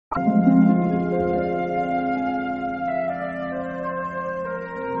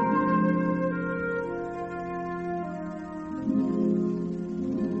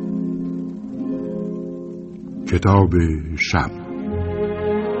کتاب شب.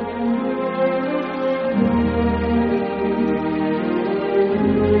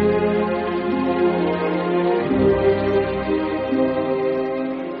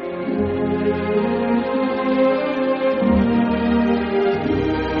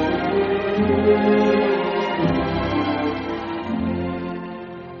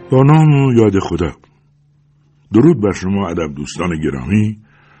 با نام و یاد خدا. درود بر شما ادب دوستان گرامی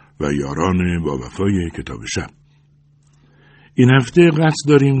و یاران با وفای کتاب شب. این هفته قصد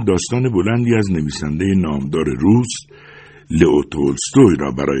داریم داستان بلندی از نویسنده نامدار روس لئو تولستوی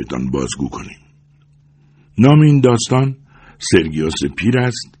را برایتان بازگو کنیم. نام این داستان سرگیوس پیر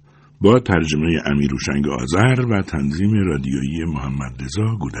است، با ترجمه امیر هوشنگ آذر و تنظیم رادیویی محمد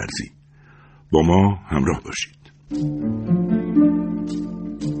رضا گودرزی. با ما همراه باشید.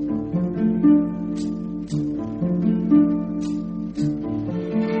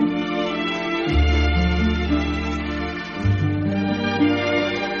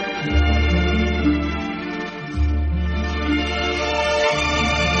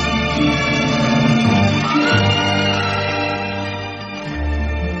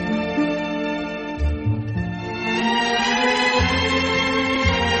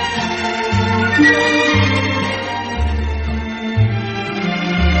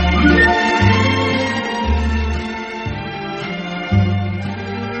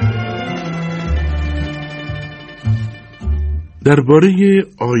 درباره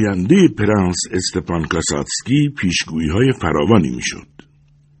آینده پرنس استپان کاساتسکی پیشگویی‌های فراوانی میشد.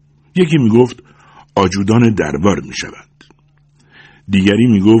 یکی میگفت آجودان دربار میشود. دیگری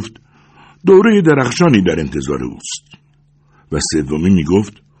میگفت دوره درخشانی در انتظار اوست. و سومی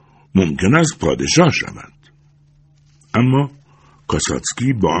میگفت ممکن است پادشاه شود. اما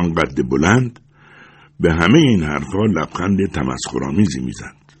کاساتسکی با آن قد بلند به همه این حرفها لبخند تمسخرآمیزی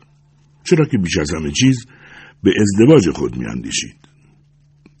میزد، چرا که بیش از همه چیز به ازدواج خود میاندیشید.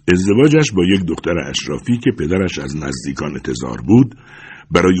 ازدواجش با یک دختر اشرافی که پدرش از نزدیکان تزار بود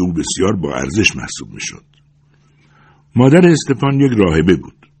برای او بسیار با ارزش محسوب میشد. مادر استپان یک راهبه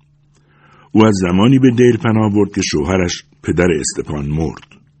بود. او از زمانی به دیر پناه برد که شوهرش پدر استپان مرد.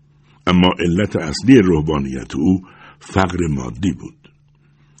 اما علت اصلی رهبانیت او فقر مادی بود.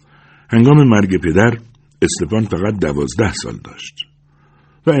 هنگام مرگ پدر استپان فقط 12 سال داشت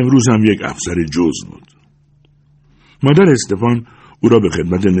و امروز هم یک افسر جز بود. مادر استپان او را به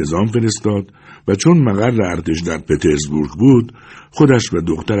خدمت نظام فرستاد و چون مقر ارتش در پترزبورگ بود، خودش و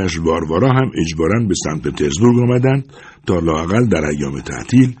دخترش واروارا هم اجباراً به سن پترزبورگ آمدند تا لااقل در ایام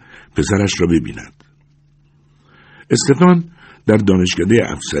تعطیل پسرش را ببیند. استپان در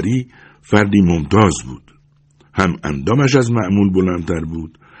دانشکده افسری فردی ممتاز بود. هم اندامش از معمول بلندتر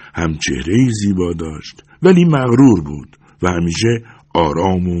بود، هم چهره‌ای زیبا داشت، ولی مغرور بود و همیشه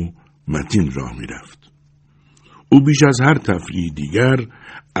آرام و متین راه می‌رفت. او بیش از هر تفریح دیگر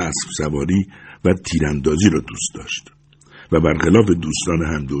اسب سواری و تیراندازی را دوست داشت و برخلاف دوستان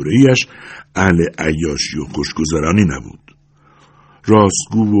همدوره‌ایش اهل عیاشی و خوشگذرانی نبود.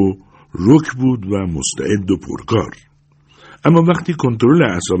 راستگو و رک بود و مستعد و پرکار. اما وقتی کنترل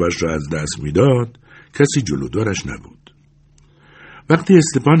اعصابش را از دست میداد، کسی جلودارش نبود. وقتی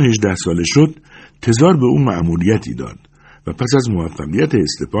استپان 18 ساله شد، تزار به او مأموریتی داد و پس از موفقیت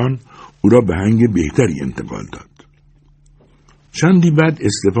استپان او را به هنگ بهتری انتقال داد. چندی بعد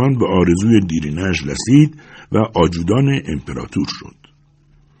استپان به آرزوی دیرینه‌اش رسید و آجودان امپراتور شد.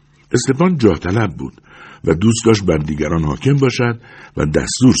 استپان جاه طلب بود و دوست داشت بر دیگران حاکم باشد و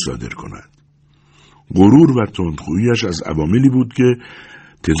دستور صادر کند. غرور و تندخویی‌اش از عواملی بود که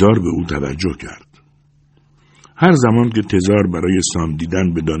تزار به او توجه کرد. هر زمان که تزار برای سام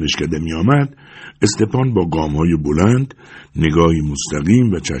دیدن به دانشکده می آمد، استپان با گام‌های بلند، نگاهی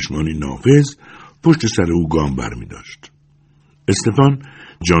مستقیم و چشمانی نافذ پشت سر او گام برمی داشت. استپان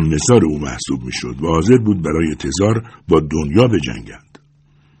جان نثار او محسوب می شد و حاضر بود برای تزار با دنیا بجنگد.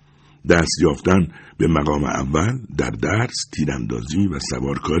 دست یافتن به مقام اول در درس، تیراندازی و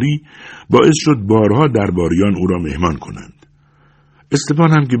سوارکاری باعث شد بارها درباریان او را مهمان کنند.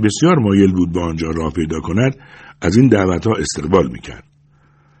 استپان هم که بسیار مایل بود به آنجا راه پیدا کند، از این دعوتها استقبال میکرد.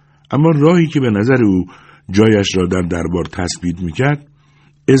 اما راهی که به نظر او جایش را در دربار تثبیت میکرد،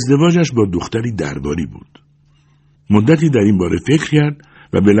 ازدواجش با دختری درباری بود. مدتی در این باره فکر کرد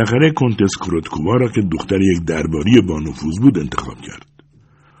و بالاخره کنتس کروتکووا را که دختر یک درباری با نفوذ بود انتخاب کرد.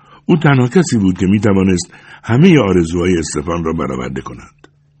 او تنها کسی بود که میتوانست همه آرزوهای استپان را برآورده کند.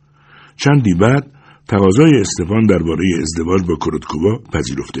 چندی بعد تقاضای استپان درباره ازدواج با کروتکووا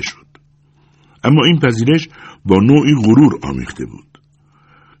پذیرفته شد. اما این پذیرش با نوعی غرور آمیخته بود.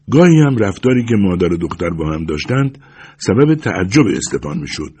 گاهی هم رفتاری که مادر و دختر با هم داشتند سبب تعجب استپان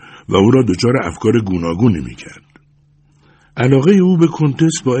میشد و او را دچار افکار گوناگونی میکرد. علاقه او به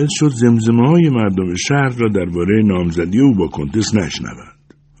کنتس باعث شد زمزمه‌های مردم شهر را درباره نامزدی او با کنتس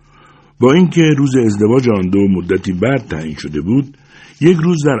نشنوند. با اینکه روز ازدواج آن دو مدتی بعد تعیین شده بود، یک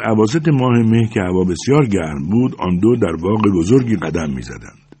روز در اواسط ماه مه که هوا بسیار گرم بود، آن دو در باغ بزرگی قدم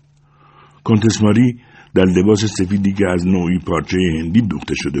می‌زدند. کنتس ماری در لباس سفیدی که از نوعی پارچه هندی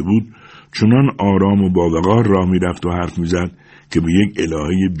دوخته شده بود، چنان آرام و باوقار راه می‌رفت و حرف می‌زد که به یک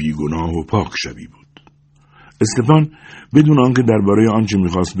الهه بیگناه و پاک شبیه بود. استپان بدون آنکه درباره آنچه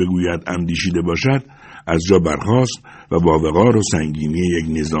می‌خواست بگوید اندیشیده باشد، از جا برخاست و با وقار و سنگینی یک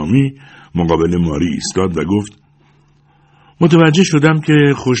نظامی مقابل ماری ایستاد و گفت: متوجه شدم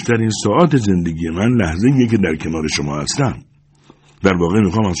که خوشترین ساعات زندگی من لحظه‌ایه که در کنار شما هستم. در واقع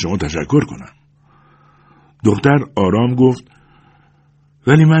میخوام از شما تشکر کنم. دختر آرام گفت: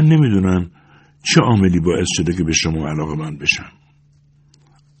 ولی من نمیدونم چه عاملی باعث شده که به شما علاقه‌مند بشم.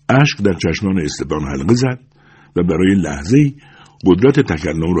 اشک در چشمان استپان حلقه زد و برای لحظه‌ای قدرت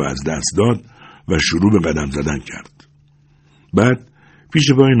تکلم رو از دست داد و شروع به قدم زدن کرد. بعد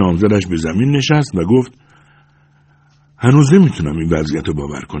پیش پای نامزدش به زمین نشست و گفت: هنوز نمیتونم این وضعیت رو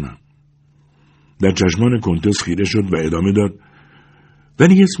باور کنم. در چشمان کنتس خیره شد و ادامه داد: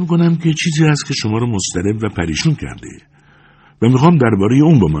 ولی حس میکنم که چیزی هست که شما رو مضطرب و پریشون کرده و میخوام درباره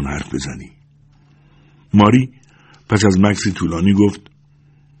اون با من حرف بزنی. ماری پس از مکسی طولانی گفت: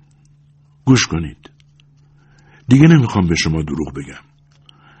 گوش کنید. دیگه نمیخوام به شما دروغ بگم.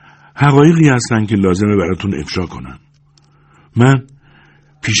 حقایقی هستن که لازمه براتون افشا کنم. من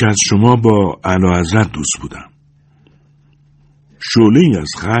پیش از شما با اعلیحضرت دوست بودم. شعله‌ای از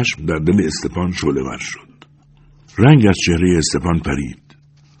خشم در دل استپان شعله‌ور شد. رنگ از چهره استپان پرید.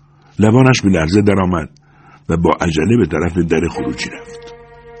 لبانش به لرزه درآمد و با عجله به طرف در خروجی رفت.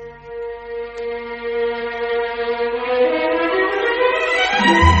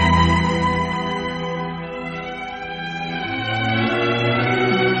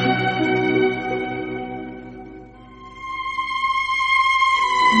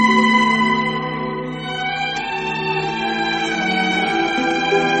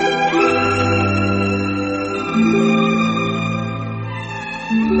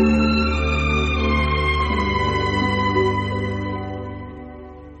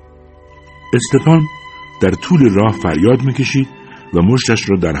 استپان در طول راه فریاد میکشید و مشتش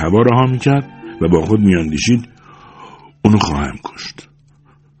را در هوا رها میکرد و با خود میاندیشید: اونو خواهم کشت.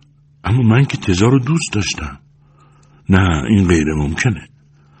 اما من که تزا رو دوست داشتم. نه، این غیر ممکنه.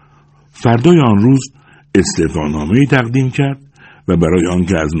 فردای آن روز استعفانامه‌ای تقدیم کرد و برای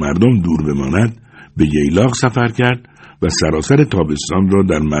آنکه از مردم دور بماند به ییلاق سفر کرد و سراسر تابستان را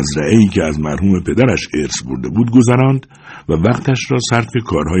در مزرعه‌ای که از مرحوم پدرش ارث برده بود گذراند و وقتش را صرف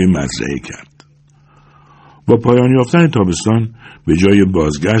کارهای مزرعه کرد. با پایان یافتن تابستان به جای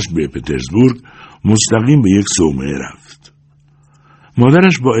بازگشت به پترزبورگ مستقیم به یک صومعه رفت.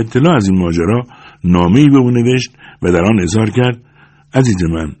 مادرش با اطلاع از این ماجرا نامه‌ای به او نوشت و در آن اظهار کرد: عزیز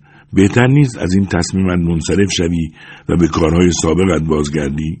من، بهتر نیست از این تصمیمت منصرف شوی و به کارهای سابقت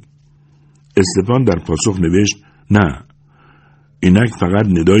بازگردی؟ استپان در پاسخ نوشت: نه، اینک فقط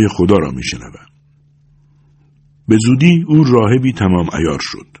ندای خدا را می شنوم. به زودی او راهبی تمام عیار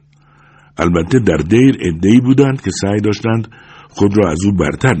شد. البته در دیر عده‌ای بودند که سعی داشتند خود را از او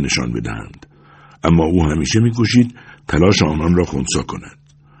برتر نشان بدهند، اما او همیشه می کوشید تلاش آنان را خنثی کند.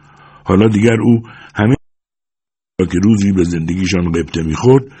 حالا دیگر او همه که روزی به زندگیشان غبطه می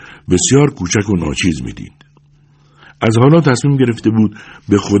خورد بسیار کوچک و ناچیز می دید. از حالا تصمیم گرفته بود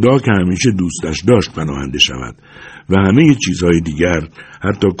به خدا که همیشه دوستش داشت پناهنده شود و همه چیزهای دیگر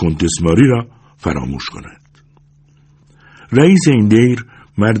حتی کنتس ماری را فراموش کند. رئیس این دیر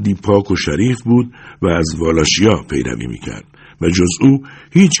مردی پاک و شریف بود و از والاشیا پیروی میکرد و جز او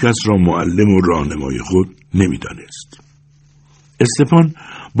هیچ کس را معلم و راهنمای خود نمیدانست. استپان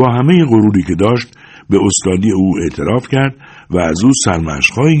با همه غروری که داشت به استادی او اعتراف کرد و از او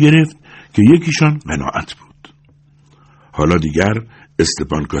سرمشق‌هایی گرفت که یکیشان قناعت بود. حالا دیگر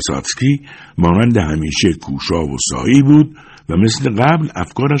استپان کاساتسکی مانند همیشه کوشا و سعی بود و مثل قبل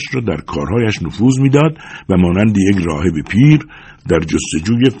افکارش را در کارهایش نفوذ میداد و مانند یک راهب پیر در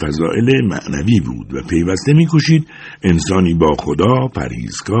جستجوی فضائل معنوی بود و پیوسته می‌کوشید انسانی با خدا،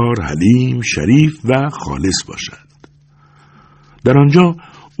 پرهیزکار، حلیم، شریف و خالص باشد. در آنجا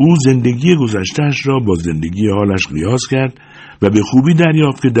او زندگی گذشته‌اش را با زندگی حالش قیاس کرد و به خوبی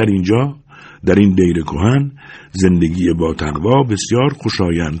دریافت که در اینجا، در این دیر کهن، زندگی با تقوا بسیار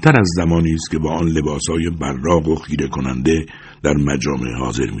خوشایندتر از زمانی است که با آن لباسهای براق و خیره کننده در مجامع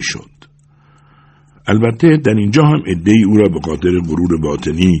حاضر میشد. البته در اینجا هم عده‌ای او را به خاطر غرور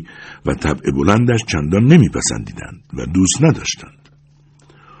باطنی و طبع بلندش چندان نمیپسندیدند و دوست نداشتند.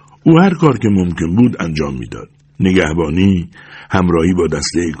 او هر کار که ممکن بود انجام میداد. نگهبانی، همراهی با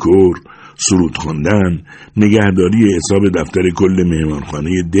دسته کور، سرود خواندن، نگهداری حساب دفتر کل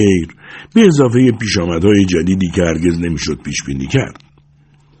مهمانخانه دیر، به اضافه پیشامدهای جدیدی که هرگز نمیشد پیش بینی کرد.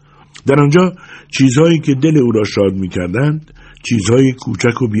 در آنجا چیزهایی که دل او را شاد می‌کردند، چیزهای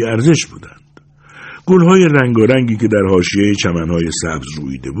کوچک و بی‌ارزش بودند. گل‌های رنگارنگی که در حاشیه چمن‌های سبز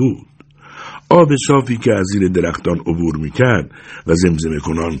رویده بود، آب صافی که از زیر درختان عبور می‌کرد و زمزمه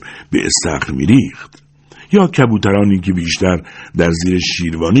کنان به استخر می‌ریخت، یا کبوترانی که بیشتر در زیر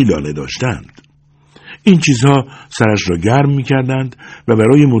شیروانی لانه داشتند. این چیزها سرش را گرم می‌کردند و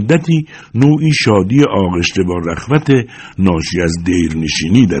برای مدتی نوعی شادی آغشته با رغبت ناشی از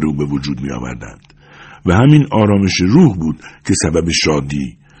دیرنشینی در او به وجود می‌آوردند و همین آرامش روح بود که سبب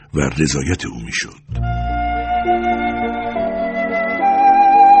شادی و رضایت او می‌شد.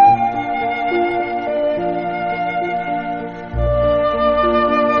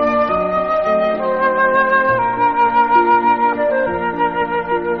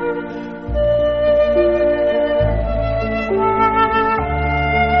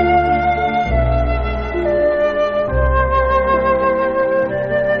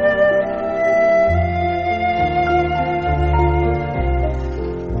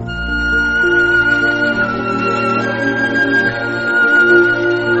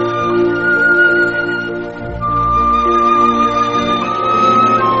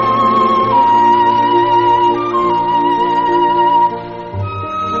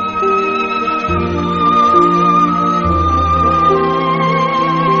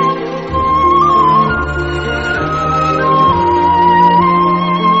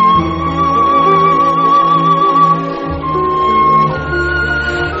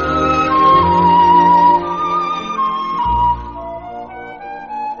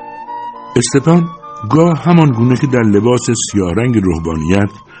 استپان گاه همان گونه که در لباس سیاه‌رنگ رهبانیت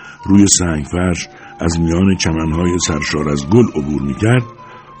روی سنگفرش از میان چمنهای سرشار از گل عبور می‌کرد،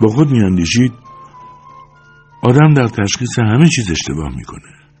 با خود می‌اندیشید آدم در تشخیص همه چیز اشتباه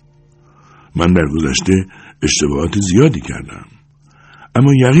می‌کنه. من در گذشته اشتباهات زیادی کردم،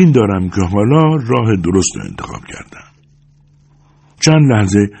 اما یقین دارم که حالا راه درست رو انتخاب کردم. چند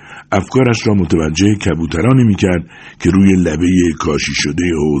لحظه افکارش را متوجه کبوترانی می‌کرد که روی لبه کاشی شده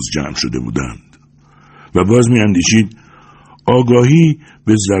حوض جمع شده بودند و باز می‌اندیشید آگاهی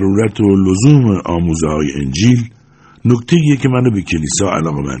به ضرورت و لزوم آموزه‌های انجیل نکته‌ایه که منو به کلیسا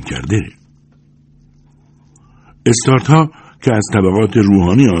علاقه‌مند کرده. استارت‌ها که از طبقات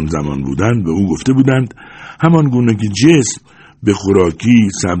روحانی آن زمان بودند به او گفته بودند همان گونه که جسم به خوراکی،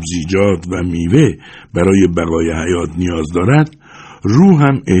 سبزیجات و میوه برای بقای حیات نیاز دارد، روح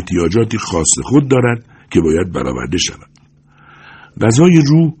هم احتیاجاتی خاص خود دارد که باید برآورده شود. غذای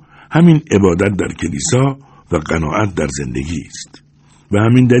روح همین عبادت در کلیسا و قناعت در زندگی است و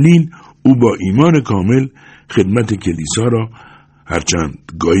همین دلیل او با ایمان کامل خدمت کلیسا را هرچند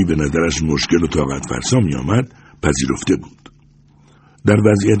گاهی به نظرش مشکل و طاقت فرسا می آمد پذیرفته بود. در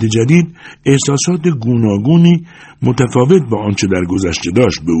وضعیت جدید احساسات گوناگونی متفاوت با آنچه در گذشته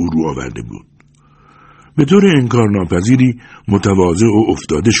داشت به او رو آورده بود. به طور انکارناپذیری متواضع و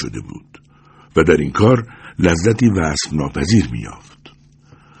افتاده شده بود و در این کار لذتی وصف ناپذیر می‌یافت.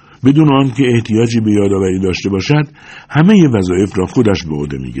 بدون آنکه احتیاجی به یادآوری داشته باشد، همه وظایف را خودش به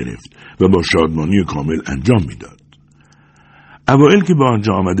عهده می‌گرفت و با شادمانی کامل انجام می‌داد. اوایل که به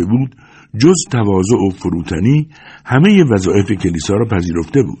آنجا آمده بود، جز تواضع و فروتنی همه وظایف کلیسا را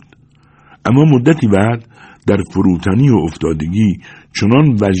پذیرفته بود. اما مدتی بعد در فروتنی و افتادگی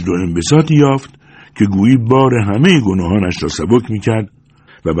چنان وجد و انبساطی یافت که گویی بار همه گناهانش را سبک می‌کرد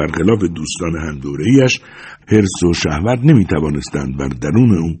و برخلاف دوستان همدوره‌ایش حرص و شهوت نمی‌توانستند بر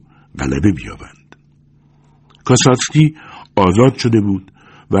درون او غلبه بیابند. کاساتسکی آزاد شده بود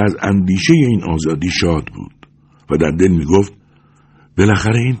و از اندیشه این آزادی شاد بود و در دل می‌گفت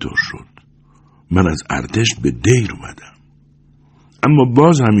بالاخره اینطور شد. من از ارتش به دیر اومدم. اما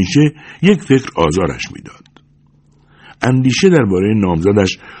باز همیشه یک فکر آزارش می‌داد. اندیشه درباره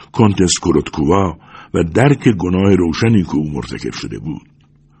نامزدش کنتس کروتکووا و درک گناه روشنی که او مرتکب شده بود.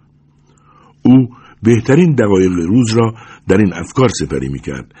 او بهترین دقایق روز را در این افکار سپری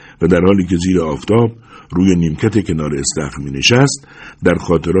می‌کرد و در حالی که زیر آفتاب روی نیمکت کنار استخر می‌نشست در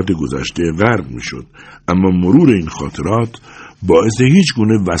خاطرات گذشته غرق می‌شد، اما مرور این خاطرات باعث هیچ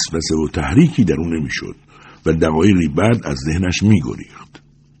گونه وسوسه و تحریکی در او نمی‌شد و دقایقی بعد از ذهنش می‌گریخت.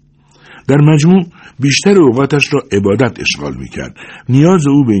 در مجموع بیشتر اوقاتش را عبادت اشغال می‌کرد. نیاز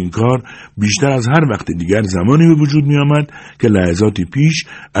او به این کار بیشتر از هر وقت دیگر زمانی به وجود می‌آمد که لحظاتی پیش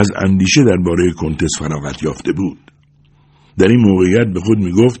از اندیشه درباره کنتس فراغت یافته بود. در این موقعیت به خود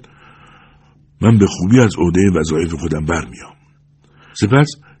می‌گفت من به خوبی از عهده وظایف خودم برمیام. سپس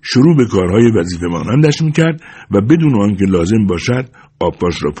شروع به کارهای وظیفه مانندش می‌کرد و بدون آنکه لازم باشد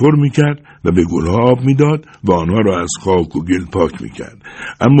آبپاش را پر می‌کرد و به گلها آب می‌داد و آنها را از خاک و گل پاک می‌کرد.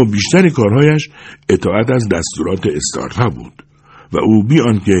 اما بیشتر کارهایش اطاعت از دستورات استارتا بود و او بی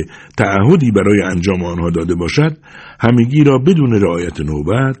آنکه تعهدی برای انجام آنها داده باشد همگی را بدون رعایت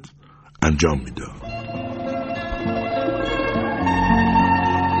نوبت انجام می‌داد.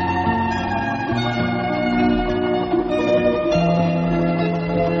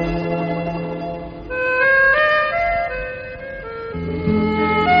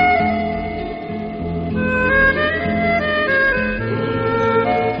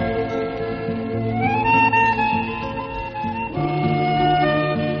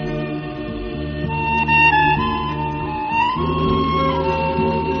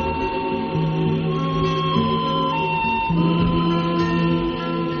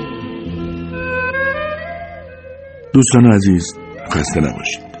 دوستان عزیز، خسته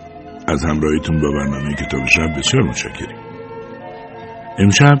نباشید. از همراهیتون با برنامه کتاب شب بسیار متشکریم.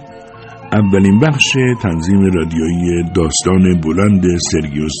 امشب اولین بخش تنظیم رادیویی داستان بلند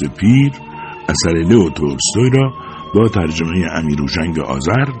سرگیوس پیر اثر لئو تولستوی را با ترجمه امیرهوشنگ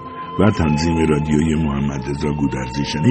آذر و تنظیم رادیویی محمد رضا گودرزی شنیدید.